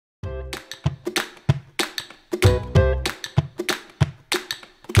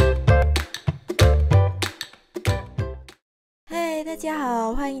家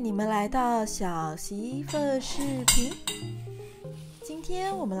好，欢迎你们来到小媳妇视频。今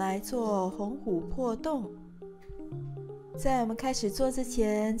天我们来做红琥珀冻。在我们开始做之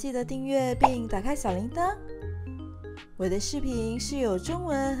前，记得订阅并打开小铃铛。我的视频是有中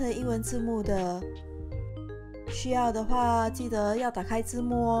文和英文字幕的，需要的话记得要打开字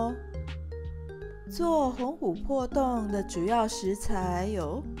幕哦。做红琥珀冻的主要食材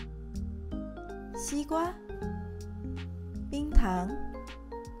有西瓜、冰糖，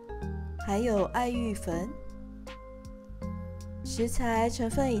还有爱玉粉。食材成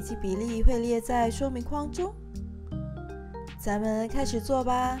分以及比例会列在说明框中。咱们开始做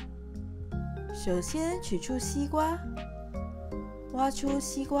吧。首先取出西瓜，挖出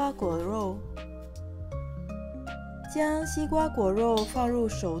西瓜果肉，将西瓜果肉放入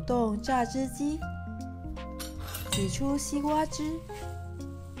手动榨汁机，挤出西瓜汁。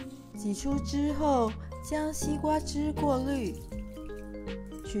挤出汁后，将西瓜汁过滤，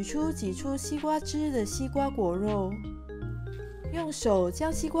取出挤出西瓜汁的西瓜果肉，用手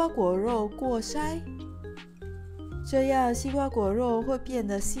将西瓜果肉过筛，这样西瓜果肉会变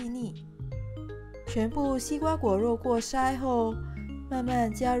得细腻。全部西瓜果肉过筛后，慢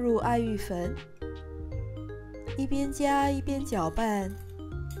慢加入爱玉粉，一边加一边搅拌，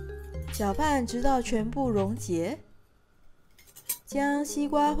搅拌直到全部溶解。将西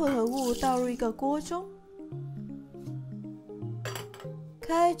瓜混合物倒入一个锅中，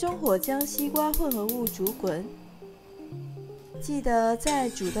开中火将西瓜混合物煮滚。记得在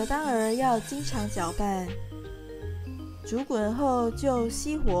煮的当儿要经常搅拌，煮滚后就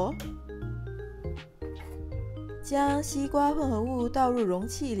熄火。将西瓜混合物倒入容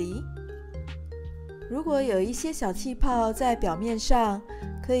器里，如果有一些小气泡在表面上，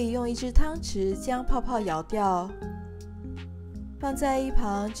可以用一只汤匙将泡泡舀掉。放在一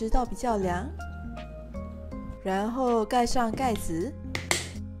旁直到比较凉，然后盖上盖子，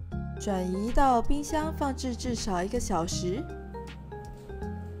转移到冰箱放置至少1个小时。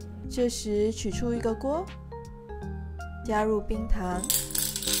这时取出一个锅，加入冰糖，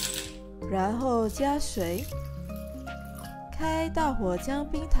然后加水，开大火将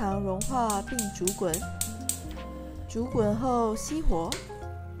冰糖融化并煮滚。煮滚后熄火，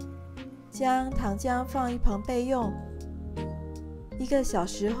将糖浆放一旁备用。1个小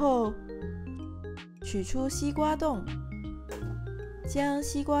时后，取出西瓜冻，将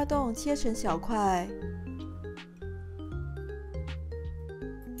西瓜冻切成小块，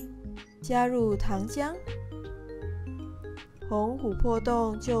加入糖浆，红琥珀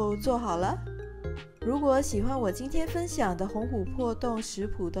冻就做好了。如果喜欢我今天分享的红琥珀冻食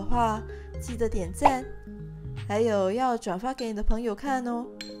谱的话，记得点赞，还有要转发给你的朋友看哦。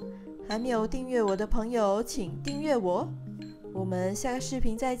还没有订阅我的朋友，请订阅我。我们下个视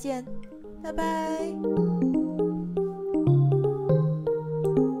频再见，拜拜。